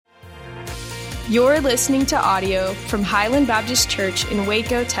You're listening to audio from Highland Baptist Church in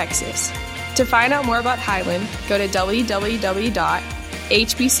Waco, Texas. To find out more about Highland, go to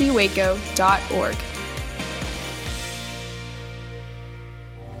www.hbcwaco.org.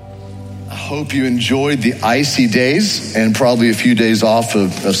 I hope you enjoyed the icy days and probably a few days off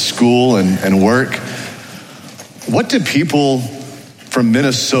of school and work. What do people from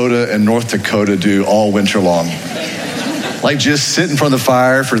Minnesota and North Dakota do all winter long? Like just sit in front of the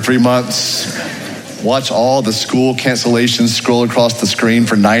fire for 3 months, watch all the school cancellations scroll across the screen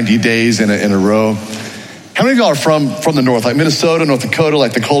for 90 days in a row. How many of y'all are from the north, like Minnesota, North Dakota,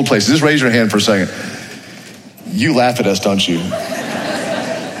 like the cold places? Just raise your hand for a second. You laugh at us, don't you?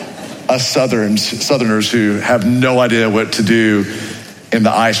 Us Southerners who have no idea what to do in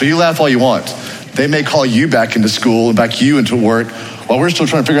the ice. So you laugh all you want. They may call you back into school and back you into work while we're still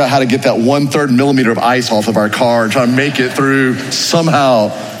trying to figure out how to get that 1/3 millimeter of ice off of our car and try to make it through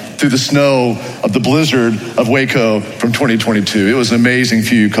somehow through the snow of the blizzard of Waco from 2022. It was an amazing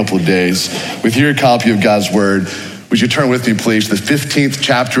couple of days. With your copy of God's Word, would you turn with me, please, to the 15th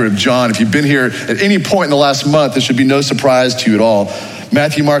chapter of John. If you've been here at any point in the last month, this should be no surprise to you at all.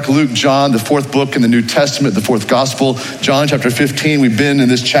 Matthew, Mark, Luke, John, the fourth book in the New Testament, the fourth gospel. John chapter 15, we've been in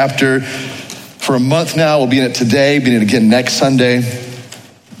this chapter for a month now. We'll be in it today, be in it again next Sunday.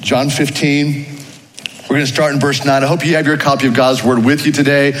 John 15. We're going to start in verse 9. I hope you have your copy of God's Word with you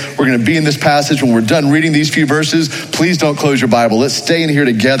today. We're going to be in this passage. When we're done reading these few verses, please don't close your Bible. Let's stay in here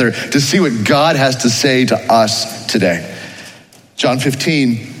together to see what God has to say to us today. John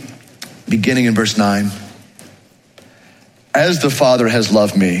 15, beginning in verse 9. As the Father has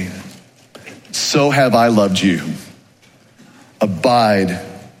loved me, so have I loved you. Abide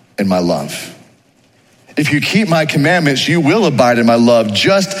in my love. If you keep my commandments, you will abide in my love,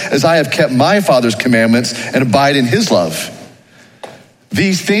 just as I have kept my Father's commandments and abide in his love.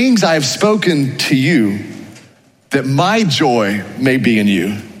 These things I have spoken to you, that my joy may be in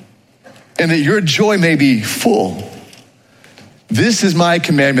you, and that your joy may be full. This is my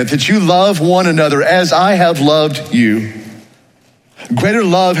commandment, that you love one another as I have loved you. Greater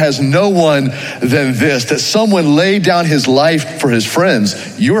love has no one than this, that someone lay down his life for his friends.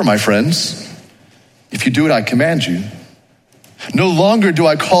 You are my friends, if you do what I command you. No longer do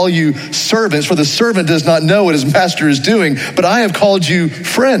I call you servants, for the servant does not know what his master is doing, but I have called you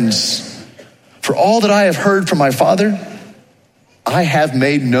friends. For all that I have heard from my Father, I have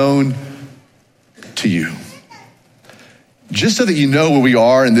made known to you. Just so that you know where we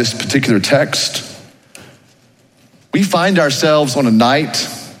are in this particular text, we find ourselves on a night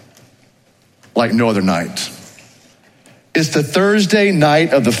like no other night. It's the Thursday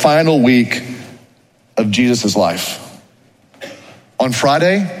night of the final week of Jesus' life. On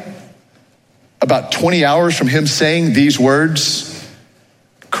Friday, about 20 hours from him saying these words,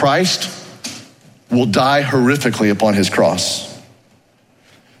 Christ will die horrifically upon his cross.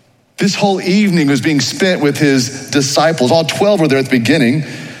 This whole evening was being spent with his disciples. All 12 were there at the beginning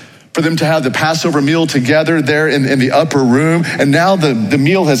for them to have the Passover meal together there in the upper room. And now the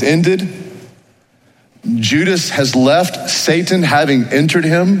meal has ended. Judas has left, Satan having entered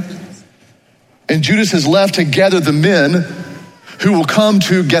him. And Judas has left to gather the men who will come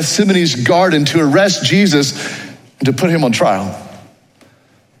to Gethsemane's garden to arrest Jesus and to put him on trial.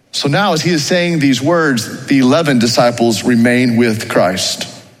 So now as he is saying these words, the 11 disciples remain with Christ.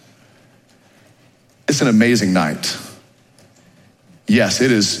 It's an amazing night. Yes,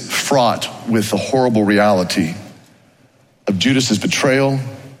 it is fraught with the horrible reality of Judas's betrayal,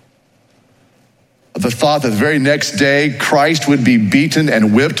 of the thought that the very next day Christ would be beaten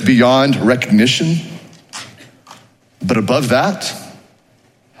and whipped beyond recognition. But above that,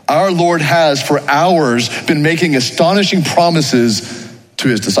 our Lord has for hours been making astonishing promises to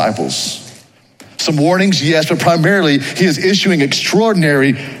his disciples. Some warnings, yes, but primarily he is issuing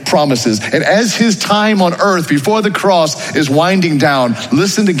extraordinary promises. And as his time on earth before the cross is winding down,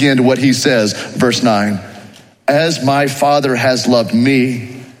 listen again to what he says, verse 9. As my Father has loved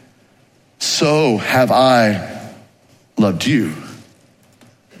me, so have I loved you.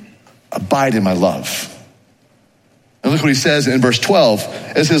 Abide in my love. And look what he says in verse 12.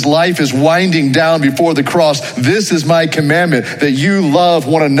 As his life is winding down before the cross, this is my commandment, that you love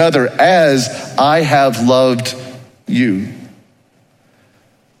one another as I have loved you.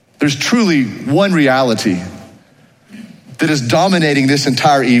 There's truly one reality that is dominating this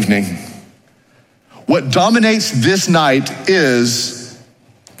entire evening. What dominates this night is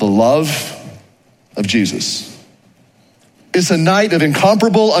the love of Jesus. It's a night of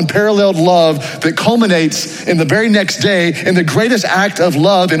incomparable, unparalleled love that culminates in the very next day in the greatest act of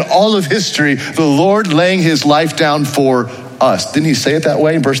love in all of history, the Lord laying his life down for us. Didn't he say it that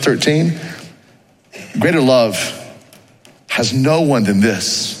way in verse 13? Greater love has no one than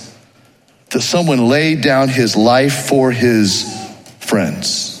this, that someone laid down his life for his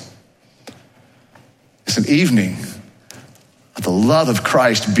friends. It's an evening of the love of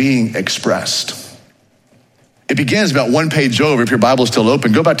Christ being expressed. It begins about one page over. If your Bible is still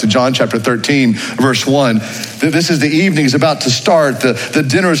open, go back to John chapter 13, verse 1. This is the evening is about to start. The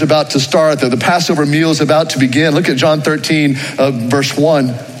dinner is about to start. The Passover meal is about to begin. Look at John 13, verse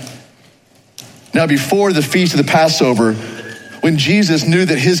 1. Now before the feast of the Passover, when Jesus knew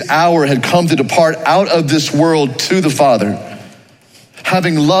that his hour had come to depart out of this world to the Father,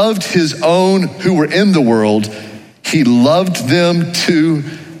 having loved his own who were in the world, he loved them to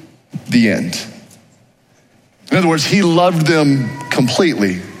the end. In other words, he loved them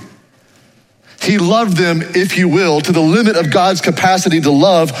completely. He loved them, if you will, to the limit of God's capacity to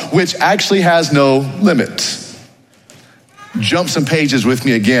love, which actually has no limit. Jump some pages with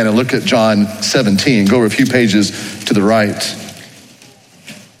me again and look at John 17. Go over a few pages to the right.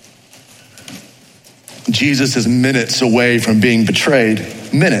 Jesus is minutes away from being betrayed.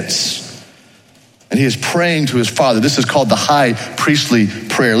 Minutes. And he is praying to his Father. This is called the high priestly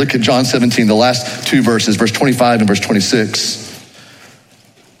prayer. Look at John 17, the last two verses, verse 25 and verse 26.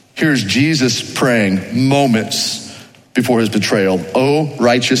 Here's Jesus praying moments before his betrayal. O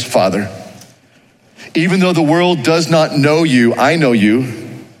righteous Father, even though the world does not know you, I know you.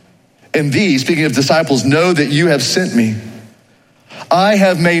 And these, speaking of disciples, know that you have sent me. I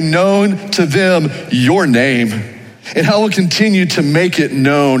have made known to them your name, and I will continue to make it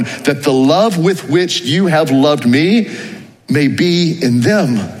known that the love with which you have loved me may be in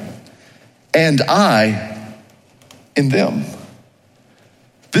them, and I in them.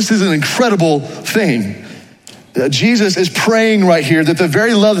 This is an incredible thing. Jesus is praying right here that the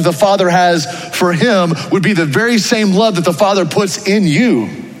very love that the Father has for him would be the very same love that the Father puts in you,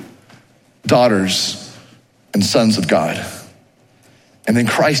 daughters and sons of God. And then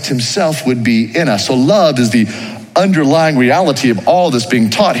Christ himself would be in us. So love is the underlying reality of all that's being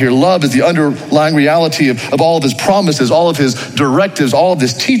taught here. Love is the underlying reality of all of his promises, all of his directives, all of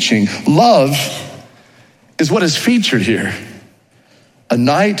this teaching. Love is what is featured here. A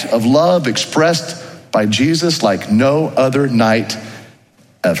night of love expressed by Jesus like no other night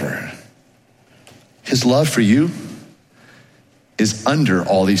ever. His love for you is under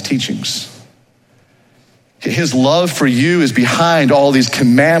all these teachings. His love for you is behind all these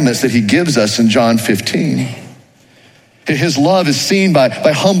commandments that he gives us in John 15. His love is seen by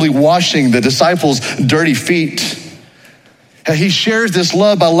humbly washing the disciples' dirty feet. He shares this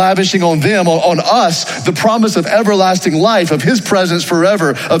love by lavishing on them, on us, the promise of everlasting life, of his presence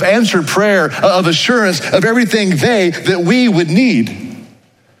forever, of answered prayer, of assurance, of everything that we would need.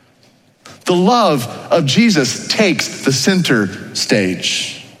 The love of Jesus takes the center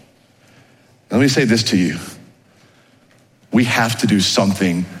stage. Let me say this to you. We have to do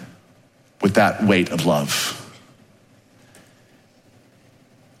something with that weight of love.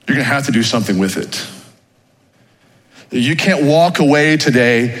 You're gonna have to do something with it. You can't walk away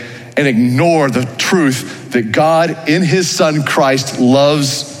today and ignore the truth that God in his Son Christ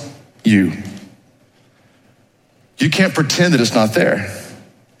loves you. You can't pretend that it's not there.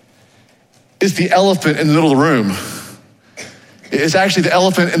 It's the elephant in the middle of the room. It's actually the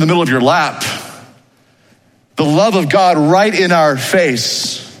elephant in the middle of your lap. The love of God right in our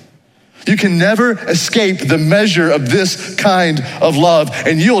face. You can never escape the measure of this kind of love,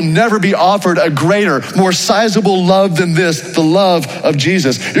 and you'll never be offered a greater, more sizable love than this, the love of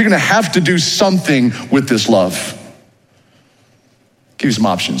Jesus. You're gonna have to do something with this love. Give you some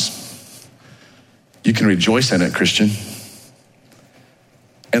options. You can rejoice in it, Christian,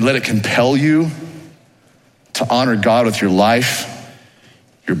 and let it compel you to honor God with your life,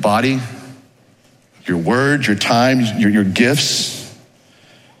 your body, your word, your time, your gifts.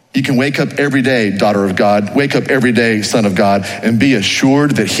 You can wake up every day, daughter of God, wake up every day, son of God, and be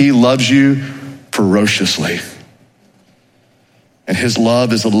assured that he loves you ferociously. And his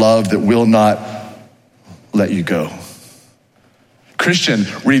love is a love that will not let you go. Christian,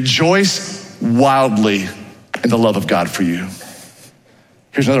 rejoice wildly in the love of God for you.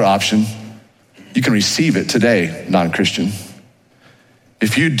 Here's another option. You can receive it today, non-Christian.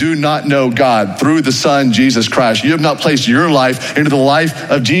 If you do not know God through the Son, Jesus Christ, you have not placed your life into the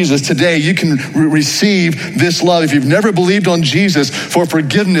life of Jesus, today you can receive this love. If you've never believed on Jesus for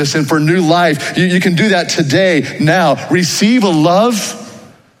forgiveness and for new life, you can do that today, now. Receive a love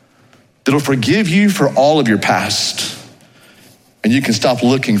that'll forgive you for all of your past. And you can stop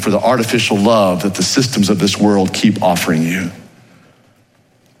looking for the artificial love that the systems of this world keep offering you.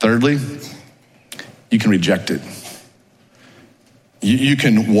 Thirdly, you can reject it. You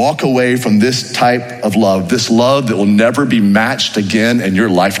can walk away from this type of love, this love that will never be matched again in your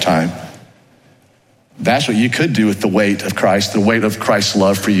lifetime. That's what you could do with the weight of Christ, the weight of Christ's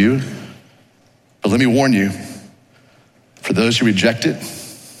love for you. But let me warn you, for those who reject it,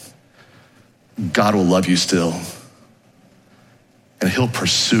 God will love you still. And he'll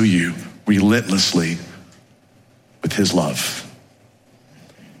pursue you relentlessly with his love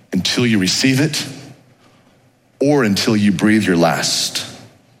until you receive it or until you breathe your last.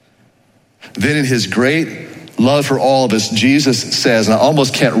 Then in his great love for all of us, Jesus says, and I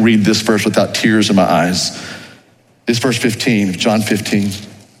almost can't read this verse without tears in my eyes. It's verse 15, John 15.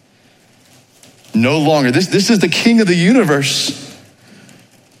 No longer, this is the King of the universe.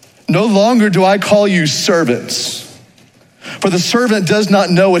 No longer do I call you servants, for the servant does not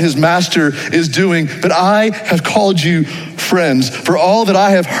know what his master is doing, but I have called you friends. For all that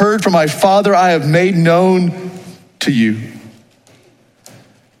I have heard from my Father, I have made known to you.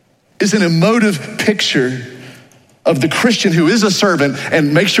 It's an emotive picture of the Christian who is a servant,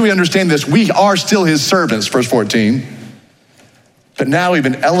 and make sure we understand this, we are still his servants, verse 14. But now we've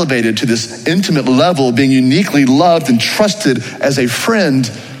been elevated to this intimate level of being uniquely loved and trusted as a friend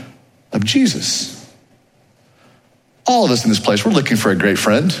of Jesus. All of us in this place, we're looking for a great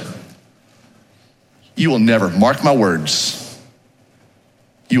friend. You will never, mark my words,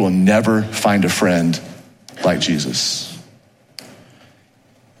 you will never find a friend like Jesus.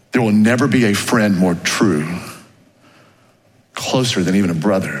 There will never be a friend more true, closer than even a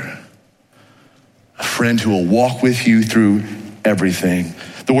brother. A friend who will walk with you through everything.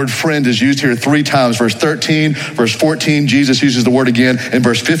 The word friend is used here 3 times. Verse 13, verse 14, Jesus uses the word again. In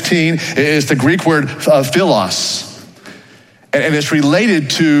verse 15, it's the Greek word philos. And it's related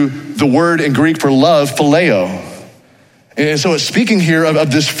to the word in Greek for love, phileo. And so it's speaking here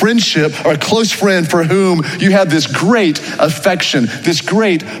of this friendship or a close friend for whom you have this great affection, this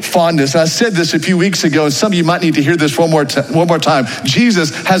great fondness. And I said this a few weeks ago, and some of you might need to hear this one more time.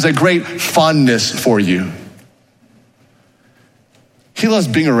 Jesus has a great fondness for you. He loves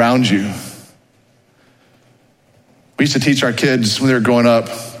being around you. We used to teach our kids when they were growing up.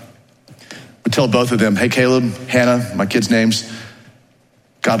 We tell both of them, hey, Caleb, Hannah, my kids' names,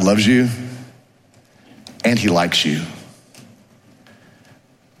 God loves you and he likes you.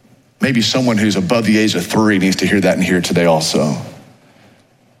 Maybe someone who's above the age of 3 needs to hear that in here today also.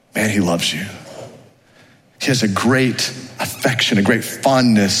 Man, he loves you. He has a great affection, a great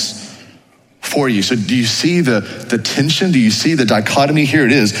fondness for you. So do you see the tension? Do you see the dichotomy? Here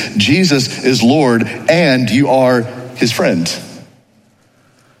it is. Jesus is Lord and you are his friend.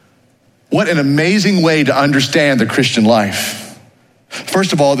 What an amazing way to understand the Christian life.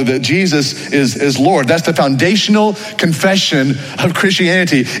 First of all, that Jesus is Lord. That's the foundational confession of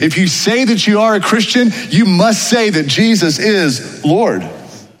Christianity. If you say that you are a Christian, you must say that Jesus is Lord.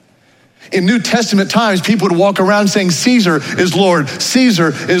 In New Testament times, people would walk around saying, Caesar is Lord,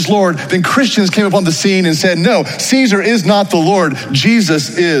 Caesar is Lord. Then Christians came up on the scene and said, no, Caesar is not the Lord,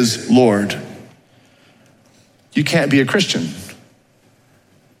 Jesus is Lord. You can't be a Christian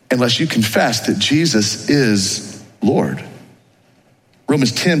unless you confess that Jesus is Lord.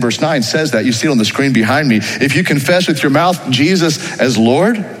 Romans 10 verse 9 says that. You see it on the screen behind me. If you confess with your mouth Jesus as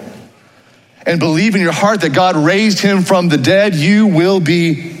Lord and believe in your heart that God raised him from the dead, you will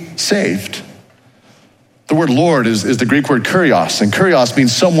be saved. The word Lord is the Greek word kurios, and kurios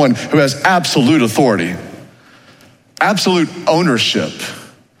means someone who has absolute authority, absolute ownership,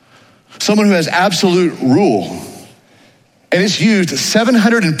 someone who has absolute rule. And it's used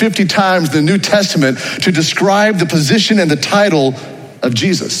 750 times in the New Testament to describe the position and the title of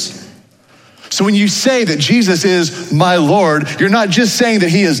Jesus. So when you say that Jesus is my Lord, you're not just saying that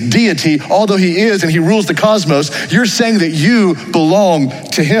he is deity, although he is and he rules the cosmos. You're saying that you belong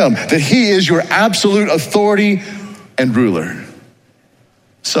to him, that he is your absolute authority and ruler.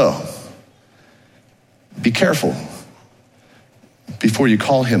 So be careful before you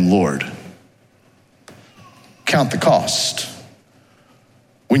call him Lord. Count the cost.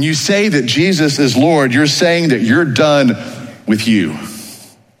 When you say that Jesus is Lord, you're saying that you're done with you.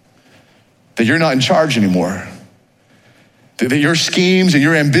 That you're not in charge anymore. That your schemes and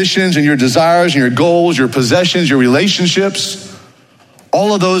your ambitions and your desires and your goals, your possessions, your relationships,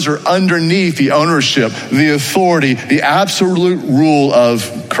 all of those are underneath the ownership, the authority, the absolute rule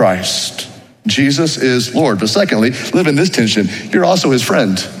of Christ. Jesus is Lord. But secondly, live in this tension. You're also his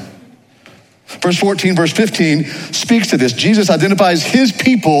friend. Verse 14, verse 15 speaks to this. Jesus identifies his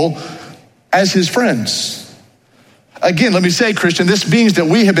people as his friends. Again, let me say, Christian, this means that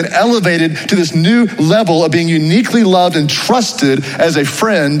we have been elevated to this new level of being uniquely loved and trusted as a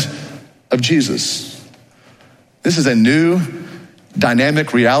friend of Jesus. This is a new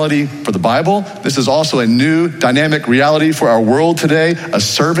dynamic reality for the Bible. This is also a new dynamic reality for our world today. A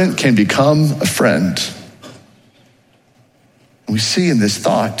servant can become a friend. We see in this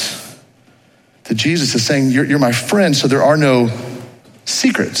thought that Jesus is saying, you're my friend, so there are no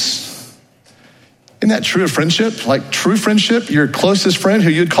secrets. Isn't that true of friendship? Like true friendship, your closest friend who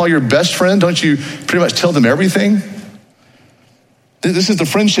you'd call your best friend, don't you pretty much tell them everything? This is the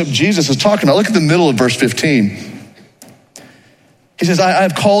friendship Jesus is talking about. Look at the middle of verse 15. He says, I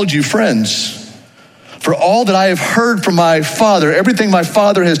have called you friends. For all that I have heard from my Father, everything my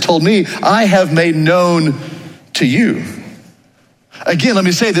Father has told me, I have made known to you. Again, let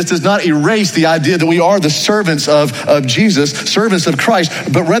me say, this does not erase the idea that we are the servants of Jesus, servants of Christ,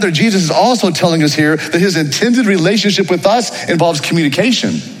 but rather Jesus is also telling us here that his intended relationship with us involves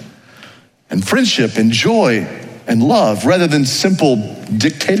communication and friendship and joy and love rather than simple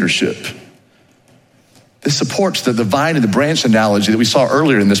dictatorship. This supports the vine and the branch analogy that we saw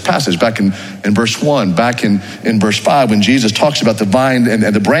earlier in this passage, back in verse 1, back in verse 5, when Jesus talks about the vine and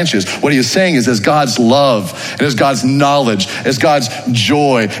the branches. What he is saying is, as God's love, and as God's knowledge, as God's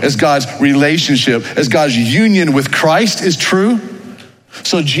joy, as God's relationship, as God's union with Christ is true,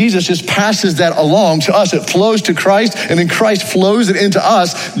 so Jesus just passes that along to us. It flows to Christ, and then Christ flows it into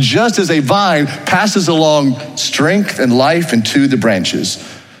us, just as a vine passes along strength and life into the branches.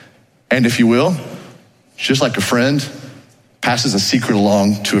 And if you will, just like a friend passes a secret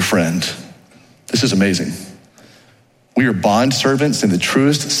along to a friend. This is amazing. We are bond servants in the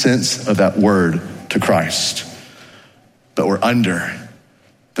truest sense of that word to Christ. But we're under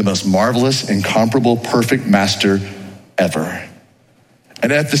the most marvelous, incomparable, perfect master ever.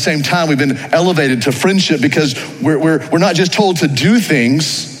 And at the same time, we've been elevated to friendship because we're not just told to do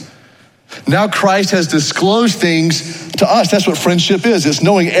things. Now Christ has disclosed things to us. That's what friendship is. It's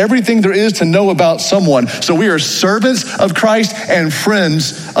knowing everything there is to know about someone. So we are servants of Christ and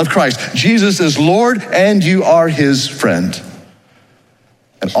friends of Christ. Jesus is Lord and you are his friend.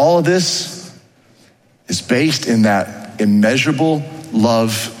 And all of this is based in that immeasurable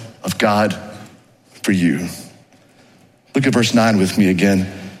love of God for you. Look at verse 9 with me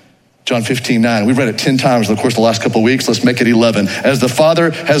again. John 15:9. We've read it 10 times in the course of the last couple of weeks. Let's make it 11. As the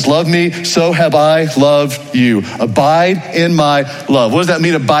Father has loved me, so have I loved you. Abide in my love. What does that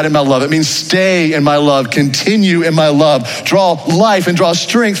mean, abide in my love? It means stay in my love, continue in my love, draw life and draw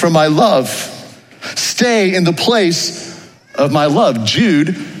strength from my love. Stay in the place of my love.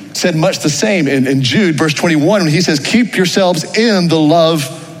 Jude said much the same in Jude, verse 21, when he says, keep yourselves in the love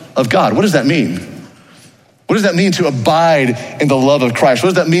of God. What does that mean? What does that mean to abide in the love of Christ? What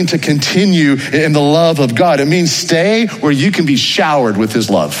does that mean to continue in the love of God? It means stay where you can be showered with his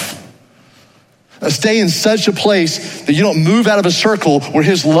love. Stay in such a place that you don't move out of a circle where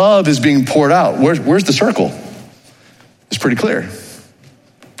his love is being poured out. Where's the circle? It's pretty clear.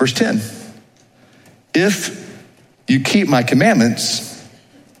 Verse 10. If you keep my commandments,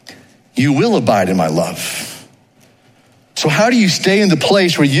 you will abide in my love. So how do you stay in the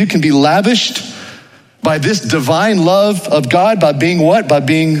place where you can be lavished by this divine love of God? By being what? By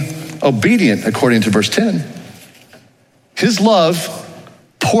being obedient, according to verse 10. His love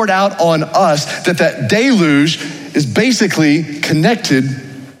poured out on us, that deluge is basically connected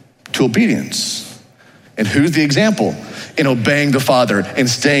to obedience. And who's the example in obeying the Father and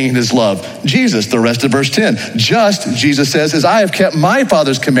staying in his love? Jesus, the rest of verse 10. Just, Jesus says, as I have kept my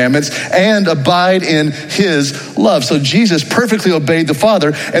Father's commandments and abide in his love. So Jesus perfectly obeyed the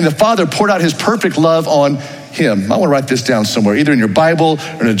Father, and the Father poured out his perfect love on him. I want to write this down somewhere, either in your Bible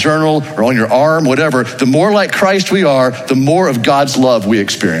or in a journal or on your arm, whatever. The more like Christ we are, the more of God's love we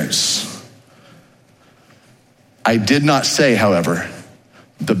experience. I did not say, however,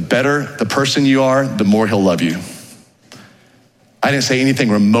 the better the person you are, the more he'll love you. I didn't say anything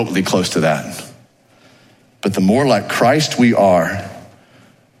remotely close to that. But the more like Christ we are,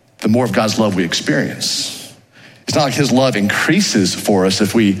 the more of God's love we experience. It's not like his love increases for us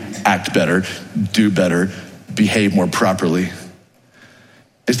if we act better, do better, behave more properly.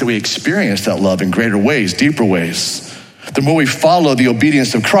 It's that we experience that love in greater ways, deeper ways. The more we follow the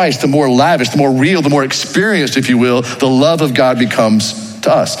obedience of Christ, the more lavish, the more real, the more experienced, if you will, the love of God becomes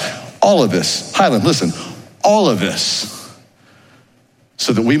to us. All of this, Highland, listen, all of this,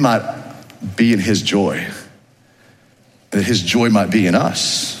 so that we might be in his joy, that his joy might be in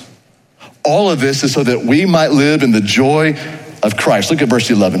us. All of this is so that we might live in the joy of Christ. Look at verse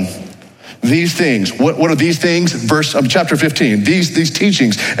 11. These things, what are these things? Chapter 15, these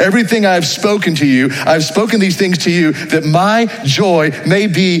teachings, everything I've spoken to you, I've spoken these things to you that my joy may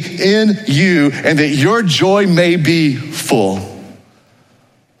be in you and that your joy may be full.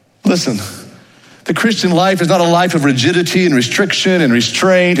 Listen, The Christian life is not a life of rigidity and restriction and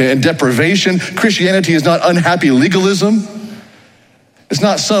restraint and deprivation. Christianity is not unhappy legalism. It's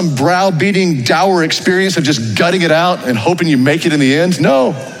not some browbeating, dour experience of just gutting it out and hoping you make it in the end.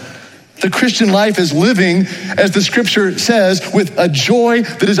 No. The Christian life is living, as the scripture says, with a joy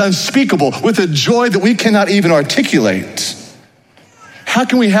that is unspeakable, with a joy that we cannot even articulate. How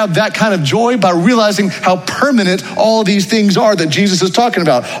can we have that kind of joy? By realizing how permanent all these things are that Jesus is talking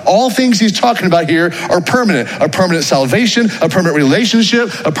about. All things he's talking about here are permanent. A permanent salvation, a permanent relationship,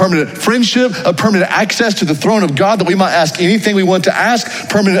 a permanent friendship, a permanent access to the throne of God that we might ask anything we want to ask,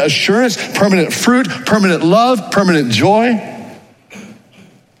 permanent assurance, permanent fruit, permanent love, permanent joy.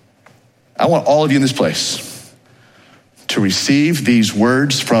 I want all of you in this place to receive these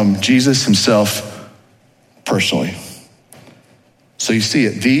words from Jesus himself personally. So you see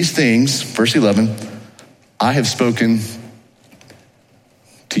it, these things, verse 11, I have spoken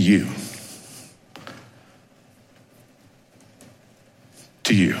to you.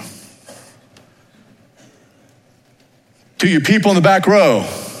 To you. To you people in the back row.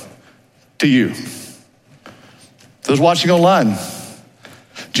 To you. Those watching online.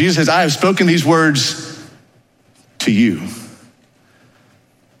 Jesus says, I have spoken these words to you.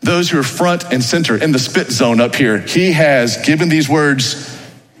 Those who are front and center in the spit zone up here, he has given these words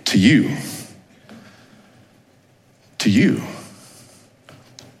to you. To you.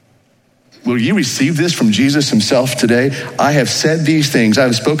 Will you receive this from Jesus himself today? I have said these things, I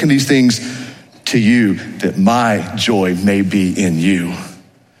have spoken these things to you, that my joy may be in you,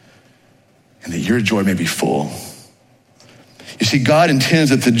 and that your joy may be full. You see, God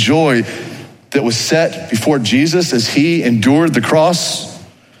intends that the joy that was set before Jesus as he endured the cross,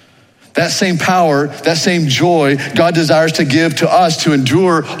 that same power, that same joy, God desires to give to us to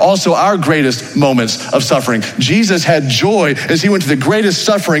endure also our greatest moments of suffering. Jesus had joy as he went to the greatest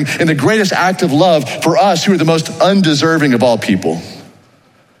suffering and the greatest act of love for us who are the most undeserving of all people.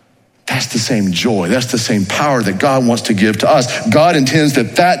 That's the same joy. That's the same power that God wants to give to us. God intends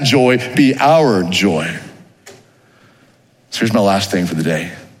that that joy be our joy. So here's my last thing for the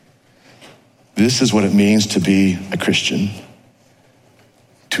day. This is what it means to be a Christian.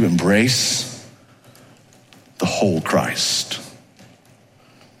 To embrace the whole Christ.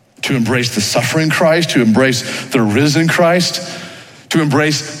 To embrace the suffering Christ, to embrace the risen Christ, to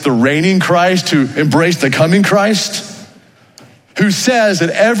embrace the reigning Christ, to embrace the coming Christ, who says at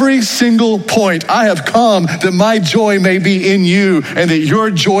every single point, I have come that my joy may be in you and that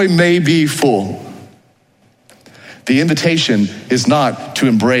your joy may be full. The invitation is not to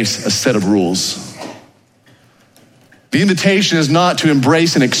embrace a set of rules. The invitation is not to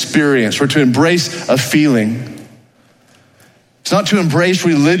embrace an experience or to embrace a feeling. It's not to embrace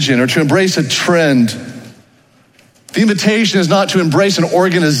religion or to embrace a trend. The invitation is not to embrace an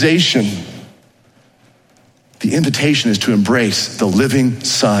organization. The invitation is to embrace the living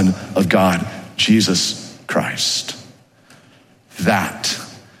Son of God, Jesus Christ. That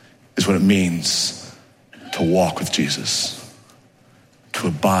is what it means to walk with Jesus, to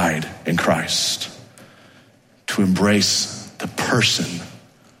abide in Christ, to embrace the person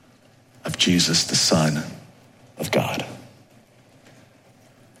of Jesus, the Son of God.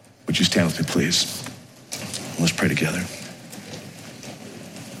 Would you stand with me, please? Let's pray together.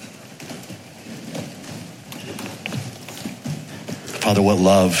 Father, what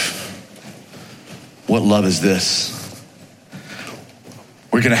love is this?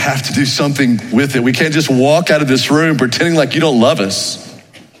 We're gonna have to do something with it. We can't just walk out of this room pretending like you don't love us,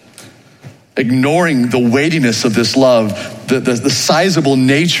 ignoring the weightiness of this love, the sizable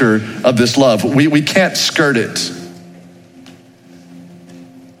nature of this love. We can't skirt it.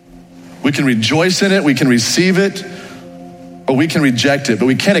 We can rejoice in it, we can receive it, or we can reject it, but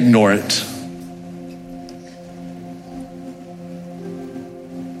we can't ignore it.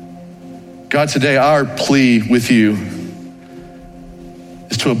 God, today our plea with you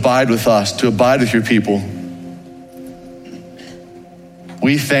is to abide with us, to abide with your people.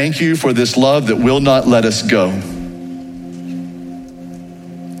 We thank you for this love that will not let us go.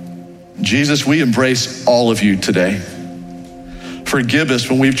 Jesus, we embrace all of you today. Forgive us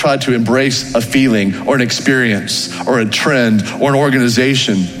when we've tried to embrace a feeling or an experience or a trend or an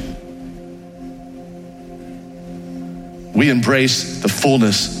organization. We embrace the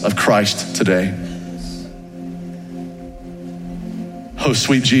fullness of Christ today. Oh,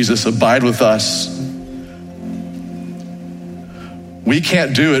 sweet Jesus, abide with us. We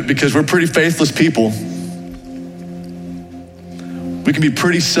can't do it because we're pretty faithless people. We can be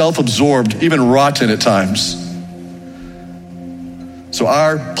pretty self-absorbed, even rotten at times. So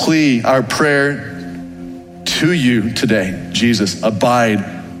our plea, our prayer to you today, Jesus,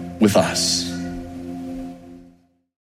 abide with us.